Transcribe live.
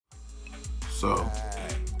So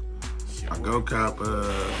I go cop my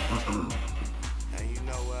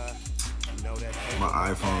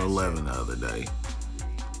iPhone 11 the other day.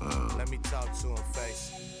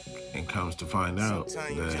 And comes to find out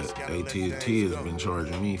that AT&T has been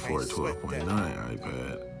charging me for a 12.9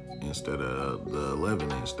 iPad instead of the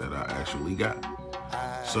 11-inch that I actually got.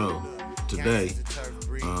 So today,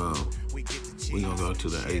 we gonna go to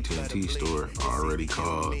the AT&T store. I already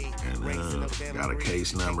called and got a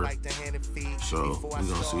case number. So we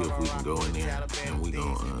gonna see if we can go in there and we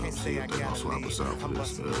gonna see if they gonna swap us out for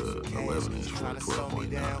this 11-inch for a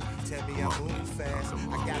 12.9. Come on, man.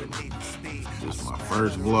 Come on with me. This is my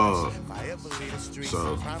first vlog,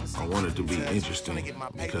 so I want it to be interesting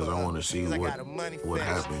because I want to see what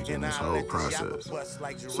happens in this whole process.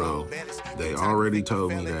 So they already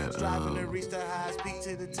told me that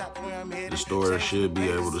the store should be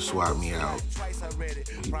able to swap me out.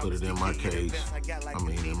 He put it in my case. I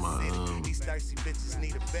mean, in my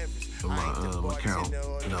account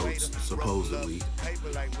notes, supposedly.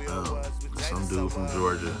 Some dude from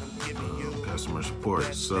Georgia, customer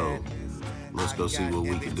support. So let's go see what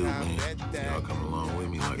we can do, man. Y'all come along with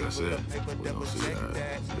me, like I said. We're gonna see how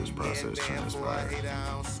this process transpires.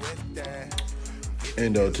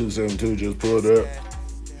 Endo 272 just pulled up.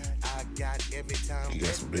 You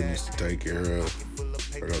got some business to take care of.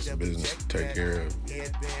 I got some business to take care of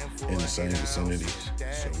in the same vicinities.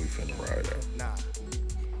 So we finna ride out.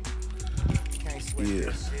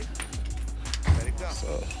 Yeah.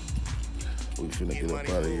 So we finna get up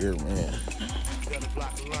out of here, man.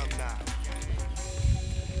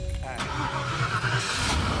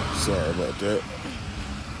 Sorry about that.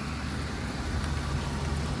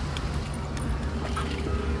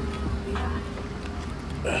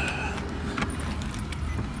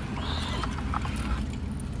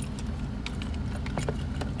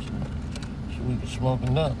 We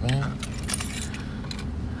smoking up, man.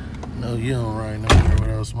 No, you don't ride nowhere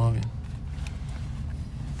without smoking.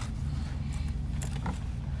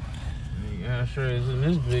 Yeah, sure is in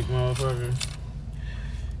this big motherfucker.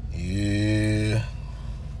 Yeah.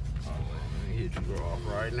 Oh, let me hit you off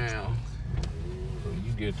right now. So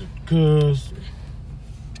you get the cuss.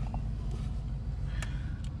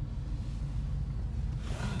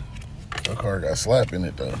 Your car got slap in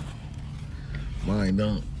it though. Mine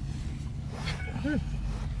don't.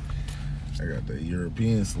 I got that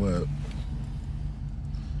European slap.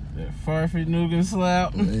 That Farfy Nougat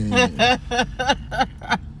slap. That nigga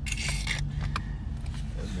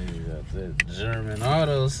got that German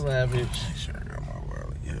auto slappage. Sure, I got my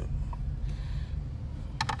wallet, yeah.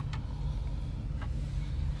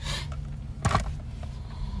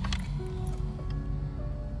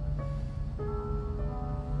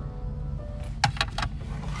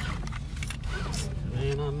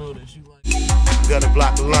 Man, I know that you like Gutter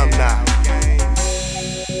Block alumni.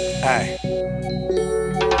 Hey.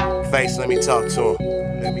 Face, let me talk to him.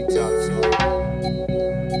 Let me talk to him.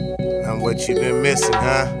 And what you been missing,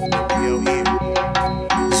 huh? Yo, here.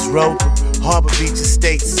 This road to Harbor Beach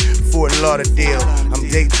Estates, Fort Lauderdale. I'm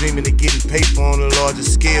daydreaming of getting paper on a larger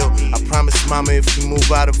scale. I promised mama if we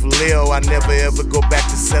move out of Vallejo, I never ever go back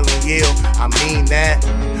to selling Yale. I mean that.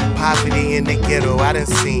 Poverty in the ghetto, I done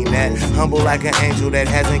seen that. Humble like an angel that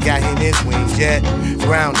hasn't gotten his wings yet.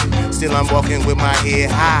 Grounded, still I'm walking with my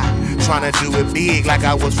head high. Trying to do it big like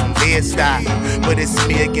I was from Bed-Stuy. But it's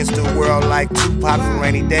me against the world like Tupac. For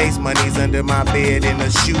rainy days, money's under my bed in a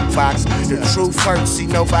shoebox. The truth hurts, see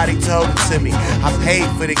nobody told it to me. I paid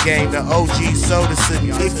for the game, the OG sold it to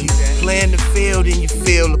me. If you play in the field and you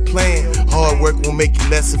feel the plan, hard work won't make you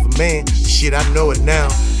less of a man. Shit, I know it now.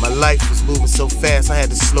 My life was moving so fast, I had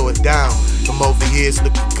to slow it down. From over here, it's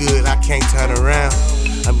looking good, I can't turn around.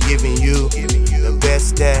 I'm giving you the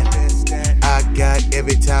best that I got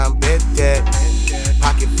every time, bet that.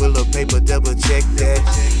 Pocket full of paper, double check that.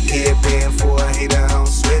 Headband for a hater, I don't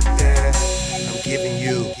sweat that. I'm giving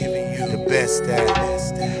you the best that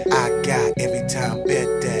I got every time,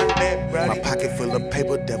 bet that. My pocket full of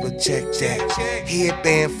paper, double check that.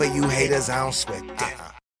 Headband for you haters, I don't sweat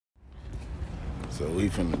that. So we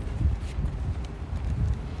finna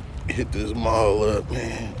hit this mall up,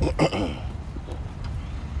 man.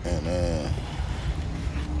 And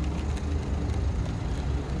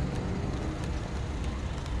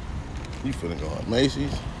you finna go on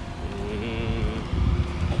Macy's?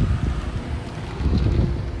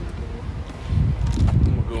 I'm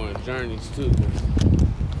gonna go in Journeys too.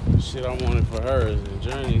 The shit I wanted for her is in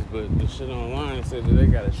Journeys, but the shit online said that they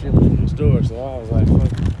gotta ship it from the store, so I was like,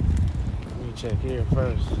 fuck it. Let me check here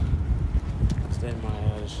first. They might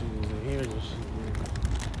have the shoes in here, the shoes.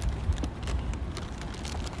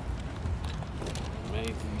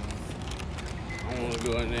 Macy's. want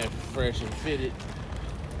to go in there fresh and fitted.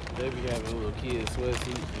 They be having little kids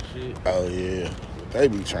sweatsuits and shit. Oh, yeah. They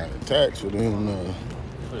be trying to tax for them.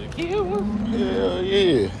 For the kid one? Hell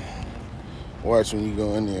yeah. Watch when you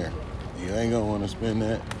go in there. You ain't gonna want to spend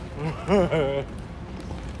that.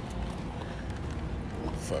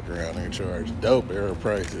 Fuck around and charge dope era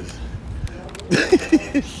prices.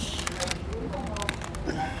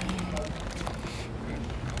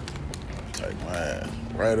 Take my ass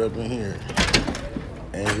right up in here.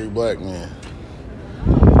 Angry black man.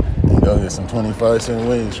 And go get some 25-cent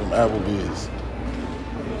wings from Applebee's.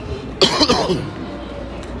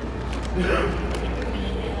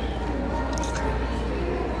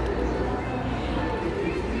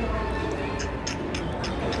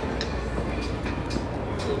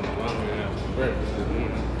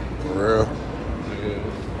 For real? Yeah.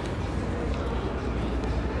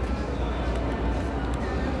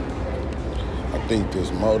 I think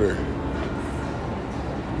this motor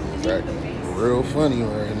is acting real funny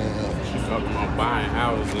right now. She's talking about buying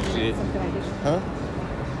houses and shit. Huh?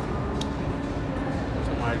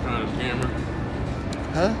 Somebody trying to scam her.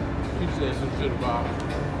 Huh? She said some shit about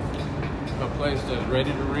a place that's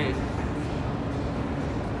ready to rent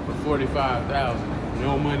for $45,000.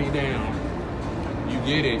 No money down. You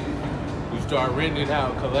get it. You start renting it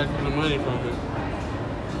out, collecting the money from it,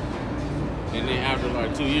 and then after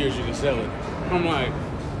like 2 years you can sell it. I'm like,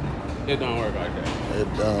 it don't work like that. It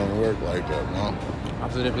don't work like that, man. I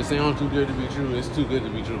said, if it sounds too good to be true, it's too good to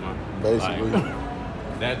be true, man. Basically. Like,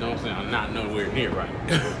 that don't sound not nowhere near right.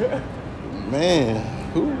 Man,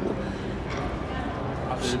 who?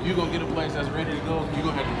 I said, if you're going to get a place that's ready to go, you're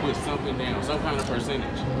going to have to put something down, some kind of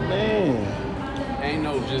percentage. Man. Ain't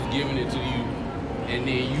no just giving it to you and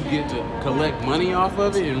then you get to collect money off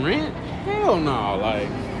of it and rent? Hell no. Like,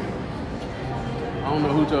 I don't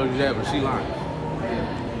know who told you that, but she lying.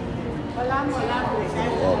 I'm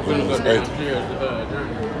gonna go downstairs to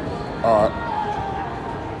Journey. All right.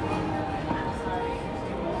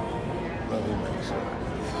 Let me make sure.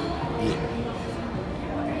 Yeah.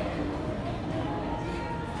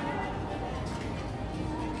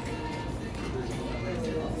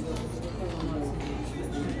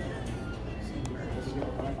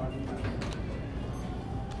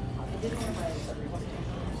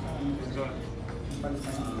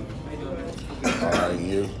 All right,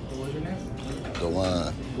 you.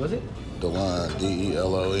 Delon. Was it? Delon,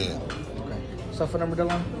 DELON. Okay. So phone number,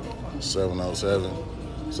 Delon?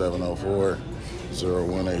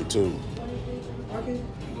 707-704-0182. Go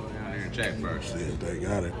down there and check first. See if they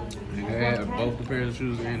got it. You can have both the pairs of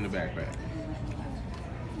shoes and the backpack.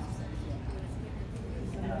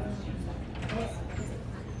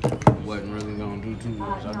 Wasn't really gonna do too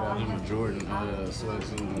much. I bought him a Jordan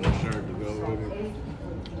sweatsuit and a shirt to go with it.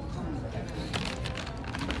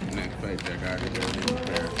 Next paycheck, I get that new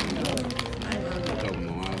pair of shoes. A couple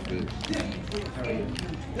more outfits.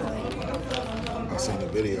 I seen a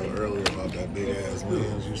video earlier about that big ass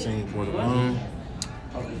lens you seen for the room.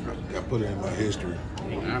 I put it in my history.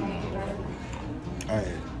 That mother.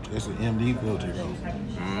 Hey, it's an MD filter though.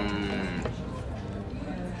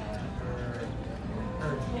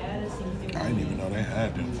 I didn't even know they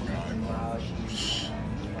had them.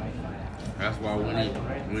 That's why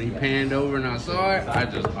when he panned over and I saw it, I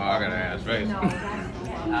got an ass face.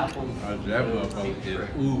 That motherfucker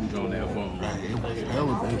just oozed on that phone. Hey, it was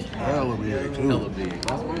hella big too. Hella big.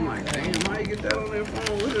 That's why I'm like, damn, how you get that on that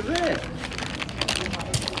phone? What is that?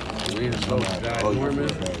 We in the social guy Mormon. I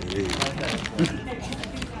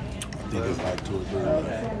think it's like 2 or 3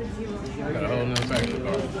 left. Got a whole nother factory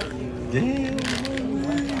card. Damn.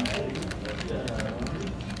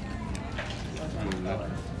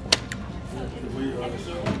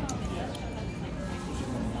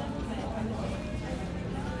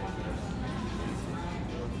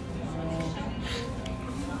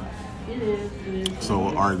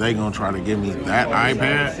 So are they gonna try to give me that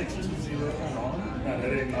iPad?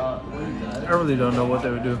 I really don't know what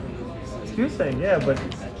they would do. He was saying, yeah, but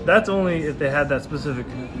that's only if they had that specific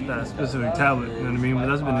tablet. You know what I mean? But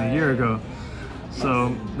that's been a year ago,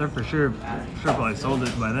 so they're for sure probably sold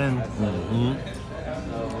it by then.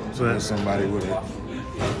 Mm-hmm. So there's somebody with an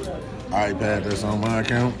iPad that's on my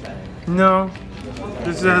account? No,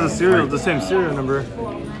 this has a serial, the same serial number.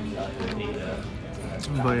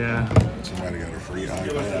 But yeah. Somebody got a free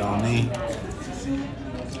iPad on me.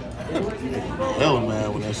 Hella mad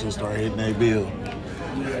when that shit start hitting their bill.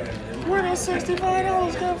 Where that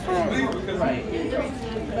 $65 come from?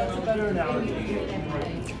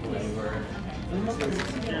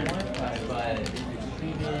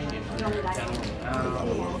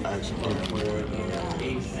 Action for it.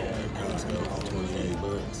 Costco for $28.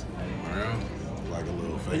 Well,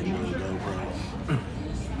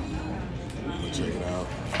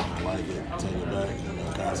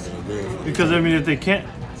 Because I mean, if they can't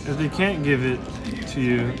give it to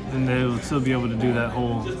you, then they will still be able to do that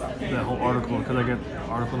whole article. Because I got the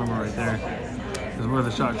article number right there. It's worth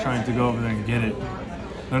a shot trying to go over there and get it.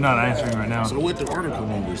 They're not answering right now. So what the article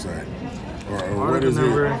number say? Or what Article is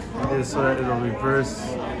number it? is so that it'll reverse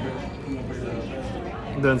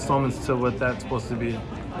the installments to what that's supposed to be,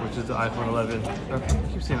 which is the iPhone 11. I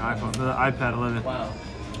keep saying iPhone, the iPad 11.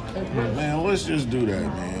 Man, let's just do that,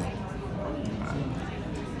 man.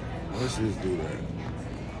 Let's just do that.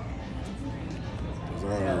 Because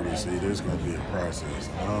I already see this going to be a process.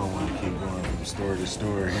 I don't want to keep going from store to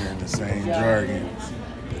store hearing the same jargon.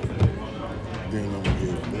 Then I'm going to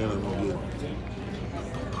get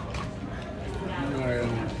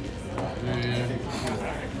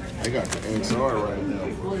They got the XR right now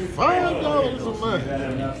for $5 a month.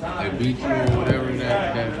 They beat you or whatever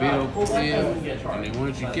that bill is, and then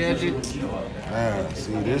once you catch it,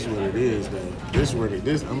 See, this what it is, though. This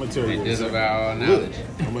I'm gonna tell you. they disavow all Look,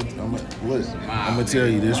 knowledge. I'm gonna tell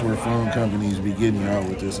you this where phone companies be getting you out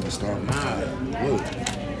with this installment. Look,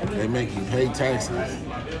 they make you pay taxes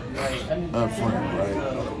up front, right?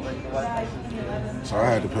 So I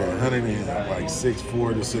had to pay $4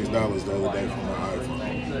 to $6 the other day for my iPhone.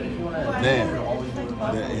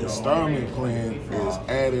 Now, the installment plan is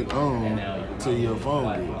added on to your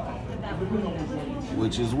phone bill,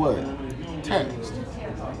 which is what? Taxed.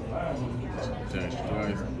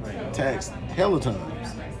 Taxed hella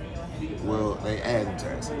times. Well, they adding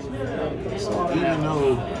taxes. So even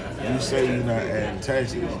though you say you're not adding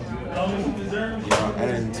taxes, y'all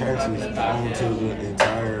adding taxes onto the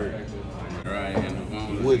entire,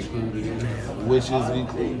 which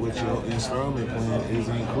your installment plan is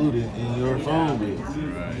included in your phone bill.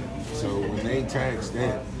 So when they tax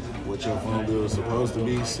that, what your phone bill is supposed to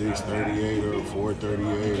be, $638 or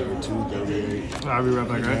 $438 or $238. I'll be right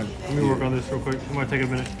back, right? Let me work on this real quick. It might take a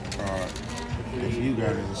minute. If you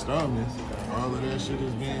got installments, all of that shit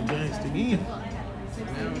is being taxed again.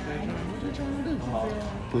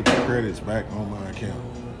 Put the credits back on my account.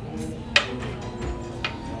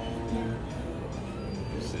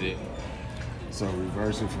 So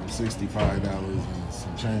reverse it from $65 and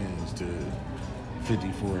some change to $54.99,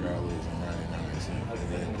 and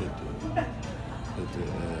then put the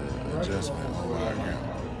adjustment on my account.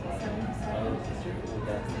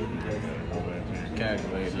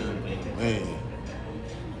 Calculator. Man.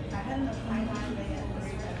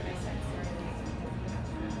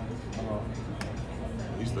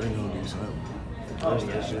 At least they gonna do something. First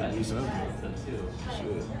that should do something.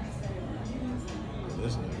 Shit.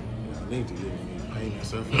 Listen, I need to get me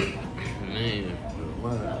payments up. Man.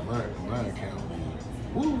 My account be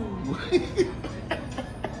woo.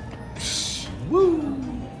 Woo.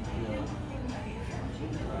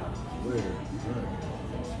 Where?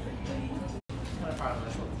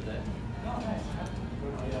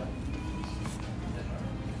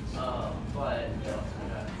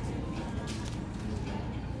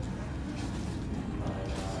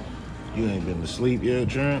 You ain't been to sleep yet,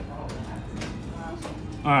 Trent?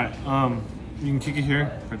 All right. You can kick it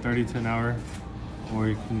here for 30 to an hour, or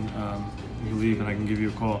you can leave and I can give you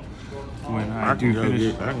a call when I do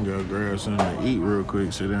finish. I can go grab something to eat real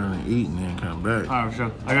quick, sit down and eat, and then come back. All right,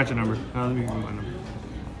 sure. I got your number. Let me give you my number.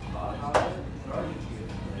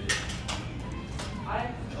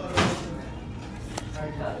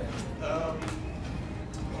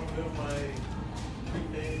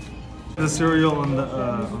 The cereal on the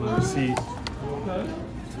receipt.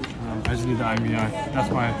 I just need the IMEI.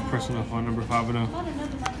 That's my personal phone number, 510.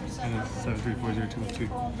 And it's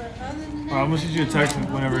 7340212. I'm gonna shoot you a text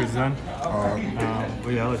whenever it's done.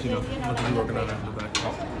 But yeah, I'll let you know. I'll be working on it in the back.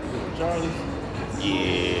 Charlie?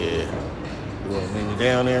 Yeah. You want to meet me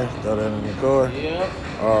down there? Throw that in your car? Yep.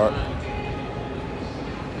 All right.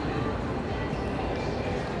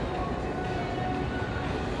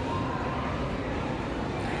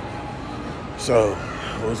 So,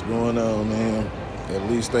 what's going on, man? At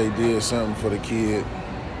least they did something for the kid.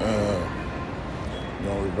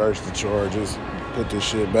 Gonna reverse the charges, put this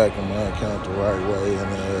shit back in my account the right way,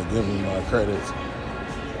 and give me my credits.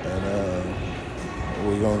 And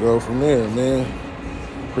we're gonna go from there, man.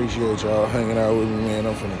 Appreciate y'all hanging out with me, man.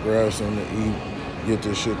 I'm finna grab something to eat, get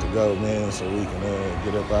this shit to go, man, so we can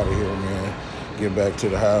get up out of here, man. Get back to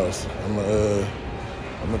the house. I'm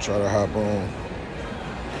gonna try to hop on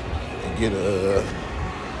and get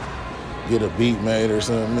a beat made or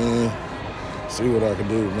something, man. See what I can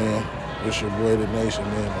do, man. It's your boy, The Nation,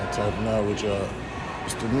 man. I'm tapping out with y'all.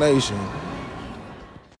 It's The Nation.